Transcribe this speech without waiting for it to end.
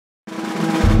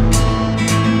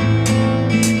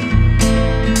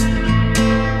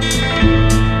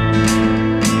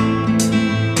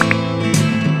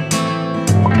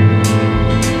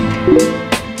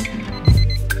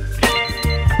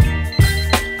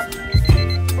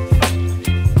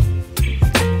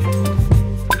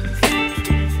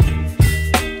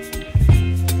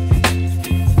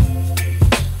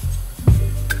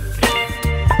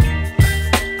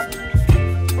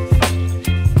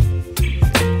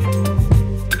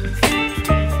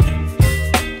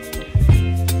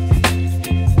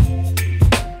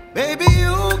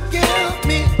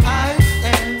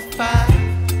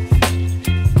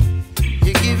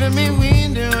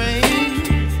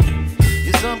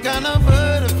kind of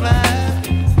butterfly.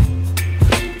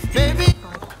 Baby.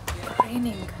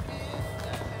 Raining.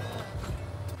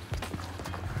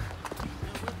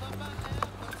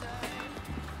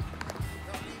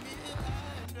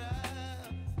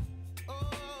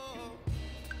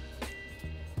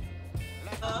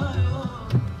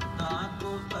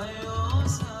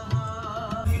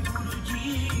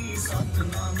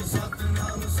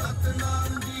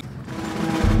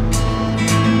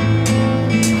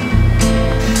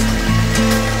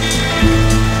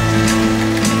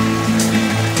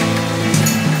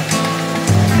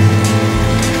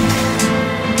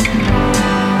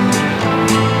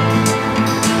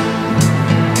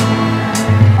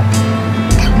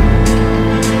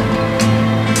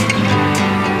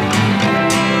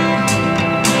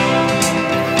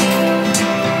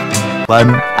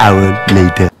 One hour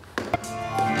later.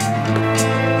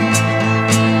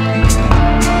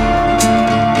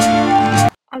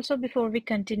 Also, before we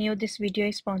continue, this video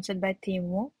is sponsored by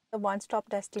Temu, the one-stop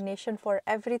destination for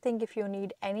everything. If you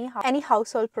need any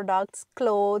household products,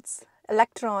 clothes,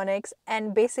 electronics,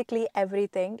 and basically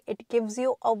everything, it gives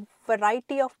you a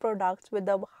variety of products with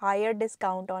a higher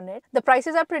discount on it. The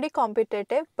prices are pretty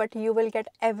competitive, but you will get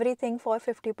everything for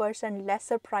 50%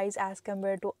 lesser price as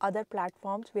compared to other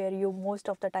platforms where you most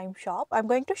of the time shop. I'm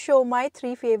going to show my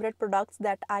 3 favorite products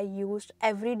that I used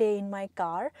every day in my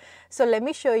car. So let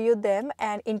me show you them,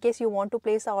 and in case you want to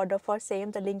place an order for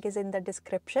same, the link is in the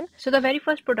description. So the very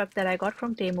first product that I got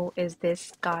from Temu is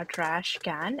this car trash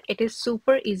can. It is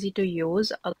super easy to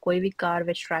use. Koi bhi car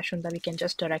which trash hunda, we can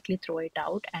just directly throw it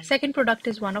out. And second product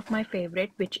is one of my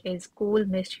favorite, which is Cool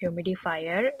Mist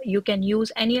Humidifier. You can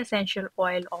use any essential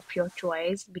oil of your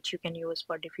choice, which you can use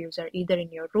for diffuser either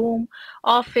in your room,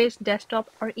 office, desktop,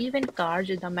 or even car,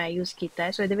 ਜਿੱਦਾਂ ਮੈਂ use ਕੀਤਾ ਹੈ.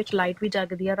 So ਇਹਦੇ ਵਿੱਚ light ਵੀ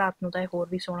ਜਗਦੀ ਆ ਰਾਤ ਨੂੰ ਤਾਂ ਹੋਰ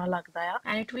ਵੀ ਸੋਹਣਾ ਲੱਗਦਾ ਆ,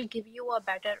 and it will give you a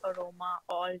better aroma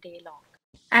all day long.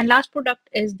 And last product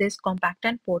is this compact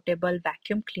and portable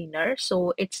vacuum cleaner. So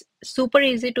it's super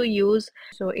easy to use.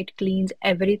 So it cleans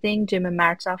everything. Gym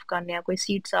mat saaf karne ya, koi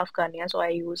seat saaf karne ya. So I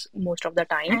use most of the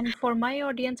time. And for my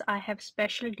audience, I have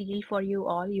special deal for you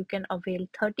all. You can avail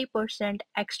 30%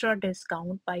 extra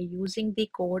discount by using the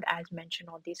code as mentioned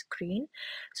on the screen.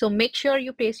 So make sure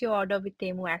you place your order with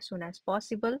Temu as soon as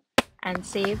possible and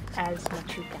save as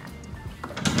much you can.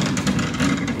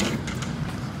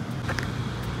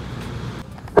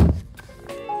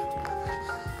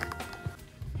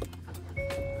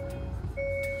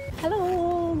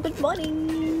 Hello, good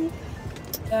morning.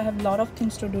 I have a lot of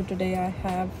things to do today.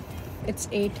 It's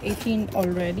 8:18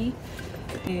 already.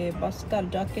 बस घर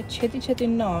जाके छेती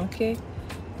नहा के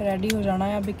ready हो जाना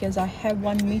है because I have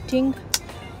one meeting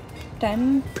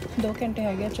 2 घंटे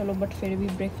है गया चलो, but फिर भी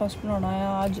breakfast बनाना है,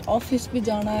 आज ऑफिस भी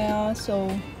जाना है, so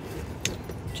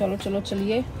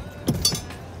चलिए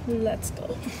let's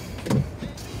go.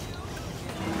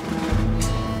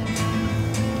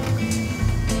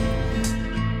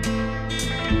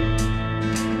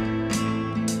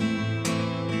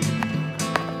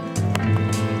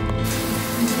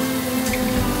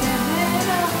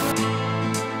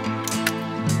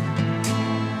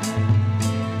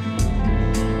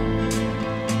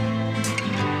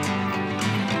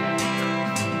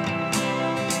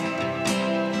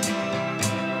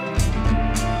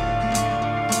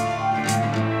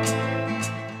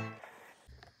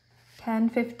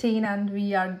 And we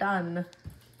are done.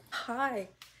 Hi.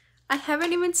 I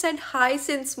haven't even said hi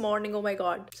since morning. Oh my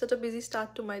god. Such a busy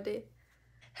start to my day.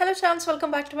 Hello chums,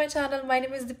 welcome back to my channel. My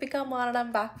name is Deepika Maan and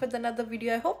I'm back with another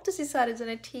video. I hope ਤੁਸੀਂ ਸਾਰੇ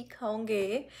ਜਣੇ ਠੀਕ ਹੋਵੋਗੇ.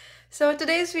 So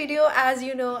today's video, as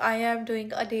you know, I am doing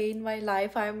a day in my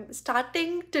life. I'm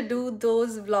starting to do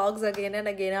those vlogs again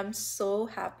and again. I'm so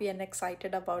happy and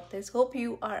excited about this. Hope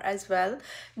you are as well.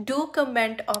 Do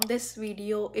comment on this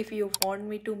video if you want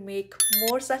me to make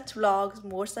more such vlogs,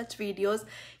 more such videos.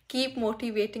 Keep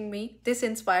motivating me. This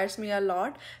inspires me a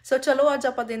lot. So ਚਲੋ ਅੱਜ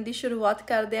ਆਪਾਂ ਦਿਨ ਦੀ ਸ਼ੁਰੂਆਤ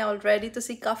ਕਰਦੇ ਹਾਂ. Already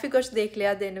ਤੁਸੀਂ ਕਾਫੀ ਕੁਝ ਦੇਖ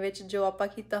ਲਿਆ ਦਿਨ ਵਿੱਚ ਜੋ ਆਪਾਂ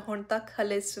ਕੀਤਾ ਹੁਣ ਤੱਕ.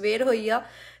 ਹਲੇ ਸਵੇਰ ਹੋਈ ਆ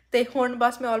ਤੇ ਹੁਣ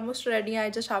ਬਸ ਮੈਂ almost ready ਹਾਂ.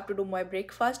 I just have to do my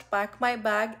breakfast, pack my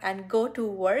bag and go to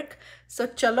work. So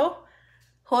ਚਲੋ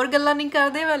ਹੋਰ ਗੱਲਾਂ ਨਹੀਂ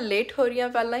ਕਰਦੇ, ਮੈਂ ਲੇਟ ਹੋ ਰਹੀ ਹਾਂ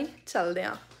ਪਹਿਲਾਂ ਹੀ. ਚੱਲਦੇ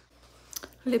ਹਾਂ.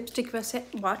 ਲਿਪਸਟਿਕ ਵੈਸੇ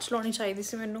ਬਾਅਦ ਚ ਲਾਉਣੀ ਚਾਹੀਦੀ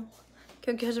ਸੀ ਮੈਨੂੰ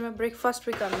ਕਿਉਂਕਿ ਹਜੇ ਮੈਂ breakfast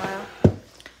ਵੀ ਕਰਨਾ ਆ.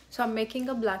 So I'm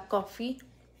making a black coffee.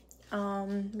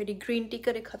 मेरी green tea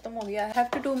ਘਰੇ ਖਤਮ ਹੋ ਗਿਆ. I have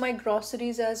to do my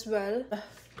groceries as well.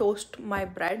 Toast my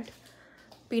bread.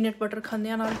 Peanut butter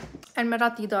ਖਾਂਦੇ ਨਾਲ. And ਮੈਂ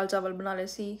ਰਾਤੀ ਦਾਲ ਚਾਵਲ ਬਣਾ ਲਏ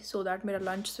ਸੀ so that ਮੇਰਾ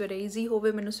lunch ਸਵੇਰੇ easy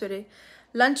ਹੋਵੇ, ਮੈਨੂੰ ਸਵੇਰੇ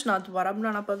lunch ਨਾ ਦੁਬਾਰਾ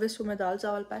ਬਣਾਉਣਾ ਪਵੇ. So ਮੈਂ ਦਾਲ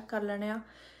ਚਾਵਲ ਪੈਕ ਕਰ ਲੈਣੇ ਆ.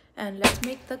 And let's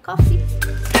make the coffee.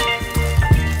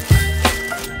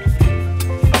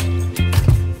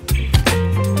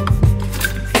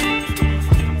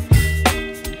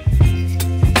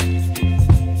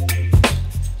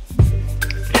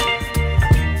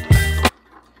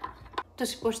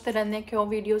 ਤੁਸੀਂ ਪੁੱਛਦੇ ਰਹਿੰਦੇ ਕਿਉਂ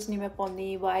ਵੀਡੀਓਜ਼ ਨਹੀਂ ਮੈਂ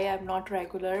ਪਾਉਂਦੀ, why I am ਨॉट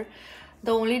regular. The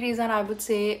only reason I wood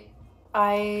say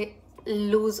I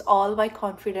loose all my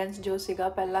confidence ਜੋ ਸੀਗਾ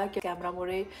ਪਹਿਲਾਂ ਕਿ ਕੈਮਰਾ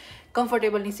ਮੂਹਰੇ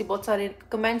ਕੰਫਰਟੇਬਲ ਨਹੀਂ ਸੀ। ਬਹੁਤ ਸਾਰੇ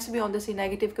ਕਮੈਂਟਸ ਵੀ ਆਉਂਦੇ ਸੀ,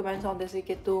 ਨੈਗੇਟਿਵ ਕਮੈਂਟਸ ਆਉਂਦੇ ਸੀ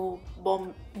ਕਿ ਤੂੰ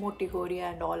ਬਹੁਤ ਮੋਟੀ ਹੋ ਰਹੀ ਹੈ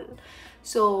and all.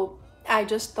 So I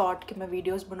just ਥॉट ਕਿ ਮੈਂ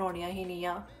ਵੀਡੀਓਜ਼ ਬਣਾਉਣੀਆਂ ਹੀ ਨਹੀਂ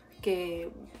ਆ, ਕਿ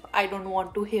I don't want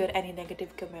to hear any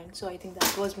negative comment. So I think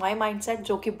that was my mindset,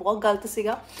 ਜੋ ਕਿ ਬਹੁਤ ਗਲਤ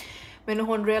ਸੀਗਾ। ਮੈਨੂੰ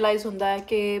ਹੁਣ ਰਿਅਲਾਈਜ਼ ਹੁੰਦਾ ਹੈ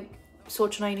ਕਿ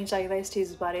ਸੋਚਣਾ ਹੀ ਨਹੀਂ ਚਾਹੀਦਾ ਇਸ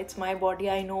ਚੀਜ਼ ਬਾਰੇ। It's my body,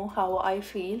 I know how I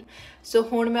feel. ਸੋ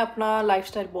ਹੁਣ ਮੈਂ ਆਪਣਾ ਲਾਈਫ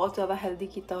ਸਟਾਈਲ ਬਹੁਤ ਜ਼ਿਆਦਾ ਹੈਲਦੀ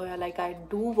ਕੀਤਾ ਹੋਇਆ। Like I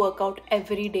do workout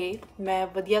every day. ਮੈਂ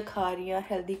ਵਧੀਆ ਖਾ ਰਹੀ ਹਾਂ,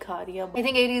 ਹੈਲਦੀ ਖਾ ਰਹੀ ਹਾਂ। ਆਈ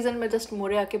ਥਿੰਕ ਇਹ ਰੀਜ਼ਨ ਮੈਂ ਜਸਟ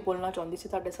ਮੂਹਰੇ ਆ ਕੇ ਬੋਲਣਾ ਚਾਹੁੰਦੀ ਸੀ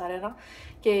ਤੁਹਾਡੇ ਸਾਰਿਆਂ ਨਾਲ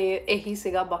ਕਿ ਇਹੀ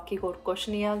ਸੀਗਾ, ਬਾਕੀ ਹੋਰ ਕੁਛ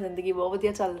ਨਹੀਂ ਆ। ਜ਼ਿੰਦਗੀ ਬਹੁਤ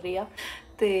ਵਧੀਆ ਚੱਲ ਰਹੀ ਆ।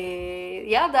 ਤੇ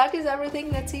yeah, that is everything.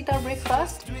 Let's eat our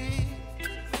breakfast.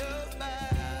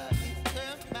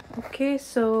 Okay,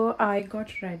 so I got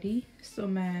ready. So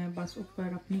मैं बस ऊपर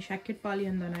अपनी जैकेट पा ली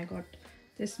and then I got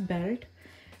this belt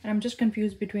and I'm just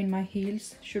confused between my heels.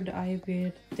 Should I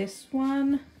wear this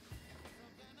one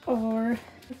or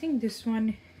I think this one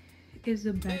is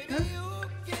a better.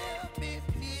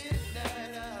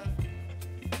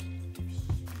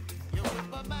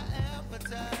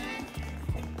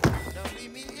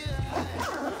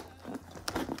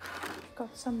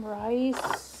 Got some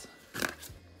rice.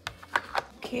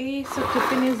 Okay, so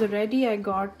tiffin is ready. I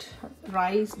got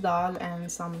rice, dal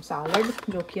and some salad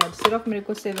जो कि आज सिर्फ मेरे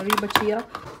को celery बची है।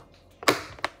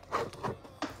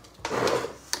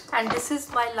 And this is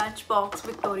my lunch box,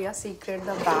 Victoria's Secret,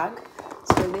 the bag.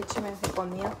 So let's मैं से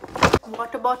पानी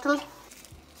water bottle.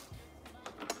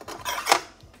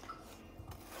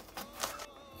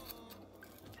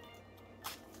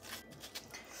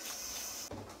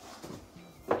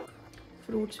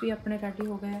 फ्रूट्स भी अपने रेडी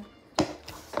हो गए हैं।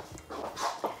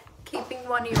 Keeping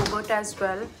one yogurt as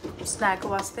well, snack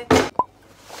वास्ते।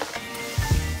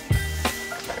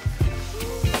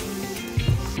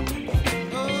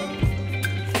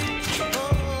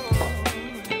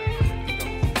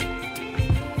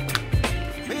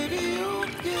 Baby, you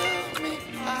give me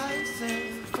ice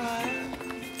and fire.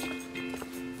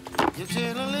 You're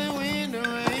chilling wind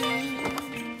and rain.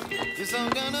 You're some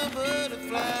kind of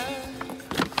butterfly.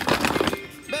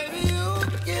 Baby, you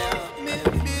give me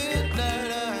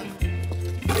midnight.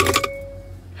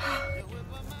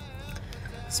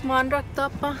 ਸਮਾਨ ਰੱਖਤਾ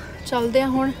ਆਪਾਂ, ਚੱਲਦੇ ਹਾਂ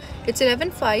ਹੁਣ। ਇਟਸ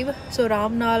 11:05, ਸੋ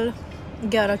ਆਰਾਮ ਨਾਲ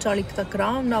 11:40 ਤੱਕ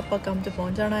ਆਰਾਮ ਨਾਲ ਆਪਾਂ ਕੰਮ ਤੇ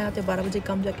ਪਹੁੰਚ ਜਾਣਾ ਆ ਤੇ 12 ਵਜੇ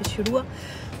ਕੰਮ ਜਾ ਕੇ ਸ਼ੁਰੂ ਆ।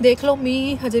 ਦੇਖ ਲਓ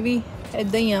ਮੀਂਹ ਹਜੇ ਵੀ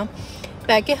ਇੱਦਾਂ ਹੀ ਆ,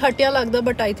 ਪੈ ਕੇ ਹਟਿਆ ਲੱਗਦਾ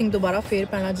ਬਟ ਆਈ ਥਿੰਕ ਦੁਬਾਰਾ ਫੇਰ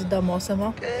ਪੈਣਾ ਜਿੱਦਾਂ ਮੌਸਮ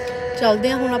ਆ।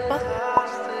 ਚੱਲਦੇ ਹਾਂ ਹੁਣ ਆਪਾਂ।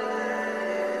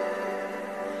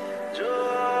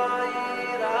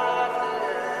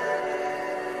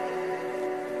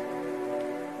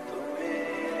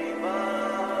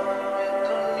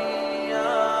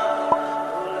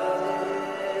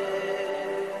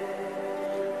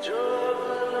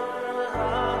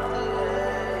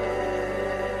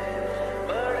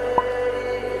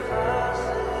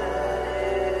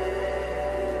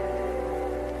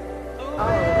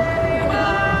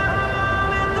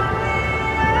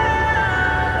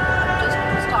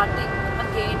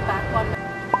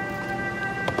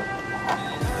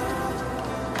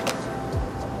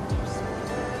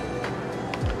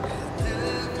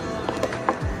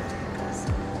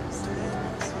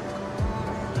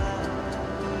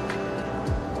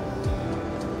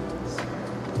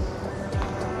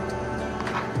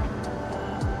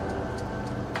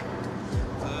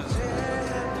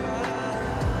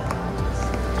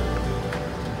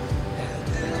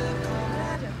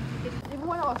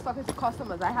 talking to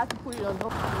customers, I had to put it on.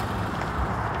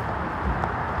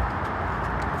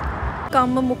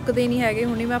 ਕੰਮ ਮੁੱਕਦੇ ਨਹੀਂ ਹੈਗੇ।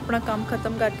 ਹੁਣੇ ਮੈਂ ਆਪਣਾ ਕੰਮ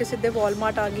ਖਤਮ ਕਰਕੇ ਸਿੱਧੇ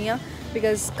ਵਾਲਮਾਰਟ ਆ ਗਈ ਆ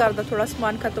ਬਿਕਾਜ਼ ਘਰ ਦਾ ਥੋੜਾ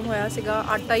ਸਮਾਨ ਖਤਮ ਹੋਇਆ ਸੀਗਾ,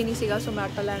 ਆਟਾ ਹੀ ਨਹੀਂ ਸੀਗਾ, ਸੋ ਮੈਂ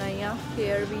ਆਟਾ ਲੈਣ ਆਈ ਆ।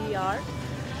 ਹੇਅਰ ਵੀ ਆਰ।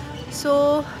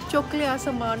 ਸੋ ਚੁੱਕ ਲਿਆ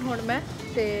ਸਮਾਨ ਹੁਣ ਮੈਂ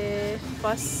ਤੇ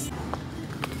ਬਸ।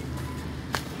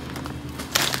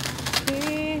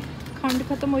 ਤੇ ਖੰਡ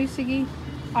ਖਤਮ ਹੋਈ ਸੀਗੀ,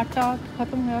 ਆਟਾ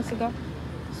ਖਤਮ ਹੋਇਆ ਸੀਗਾ,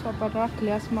 ਸੋ ਆਪਾਂ ਰੱਖ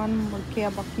ਲਿਆ ਸਮਾਨ। ਮੁੜ ਕੇ ਆ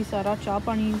ਬਾਕੀ ਸਾਰਾ ਚਾਹ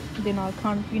ਪਾਣੀ ਦੇ ਨਾਲ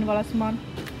ਖਾਣ ਪੀਣ ਵਾਲਾ ਸਮਾਨ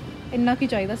ਇੰਨਾ ਕੀ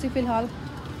ਚਾਹੀਦਾ ਸੀ ਫਿਲਹਾਲ।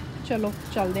 ਚਲੋ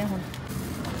ਚੱਲਦੇ ਹਾਂ ਹੁਣ।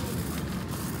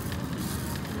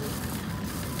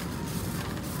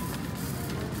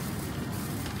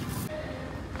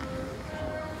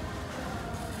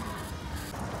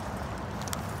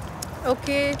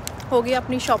 ਓਕੇ ਹੋ ਗਈ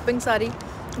ਆਪਣੀ ਸ਼ਾਪਿੰਗ ਸਾਰੀ,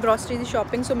 ਗਰੋਸਰੀ ਦੀ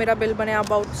ਸ਼ਾਪਿੰਗ। ਸੋ ਮੇਰਾ ਬਿੱਲ ਬਣਿਆ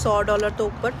ਅਬਾਊਟ $100 ਤੋਂ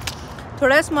ਉੱਪਰ।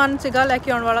 ਥੋੜ੍ਹਾ ਜਿਹਾ ਸਮਾਨ ਸੀਗਾ ਲੈ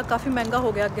ਕੇ ਆਉਣ ਵਾਲਾ, ਕਾਫੀ ਮਹਿੰਗਾ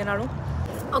ਹੋ ਗਿਆ ਅੱਗੇ ਨਾਲੋਂ।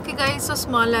 ਓਕੇ ਗਾਈਸ, ਸੋ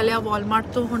ਸਮਾਨ ਲੈ ਲਿਆ ਵਾਲਮਾਰਟ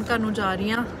ਤੋਂ, ਹੁਣ ਘਰ ਨੂੰ ਜਾ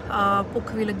ਰਹੀ ਹਾਂ।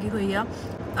 ਭੁੱਖ ਵੀ ਲੱਗੀ ਹੋਈ ਆ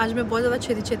ਅੱਜ मैं बहुत ज़्यादा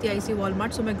छेती आई सी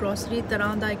वॉलमार्ट सो मैं ग्रोसरी एक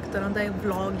तरह का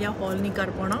व्लॉग या हॉल नहीं कर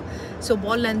पाना सो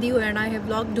बहुत लेंदी हो जाना है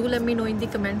vlog do let me know in the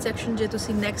comment section जे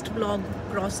तुसी नैक्सट व्लॉग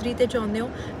ग्रोसरी ते चाहुंदे हो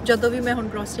जदों भी मैं हुण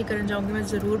ग्रोसरी करन जाऊँगी मैं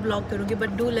ज़रूर व्लॉग करूँगी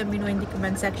but do let me know in the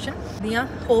comment section दियाँ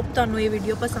होप तुहानूं ये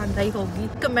वीडियो पसंद आई होगी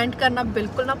कमेंट करना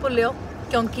बिल्कुल ना भुल्लिओ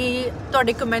क्योंकि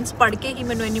तुहाडे कमेंट्स पढ़ के ही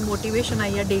मैनूं इन्नी मोटिवेशन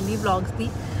आई है daily vlogs the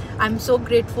I am so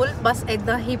grateful बस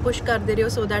इदा ही पुश करते रहो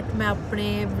सो दैट मैं अपने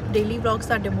डेली व्लॉग्स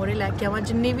तुहाडे मोरे लैके आवां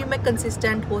जिन्नी भी मैं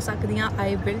कंसिस्टेंट हो सकती हाँ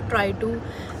I will try to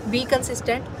be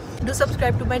consistent do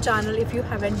subscribe to my channel if you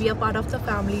haven't be a part of the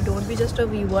family don't be just a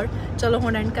viewer चलो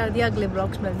हुण एंड कर दिया अगले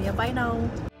व्लॉग्स मिलदी हैं बाय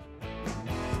नाउ।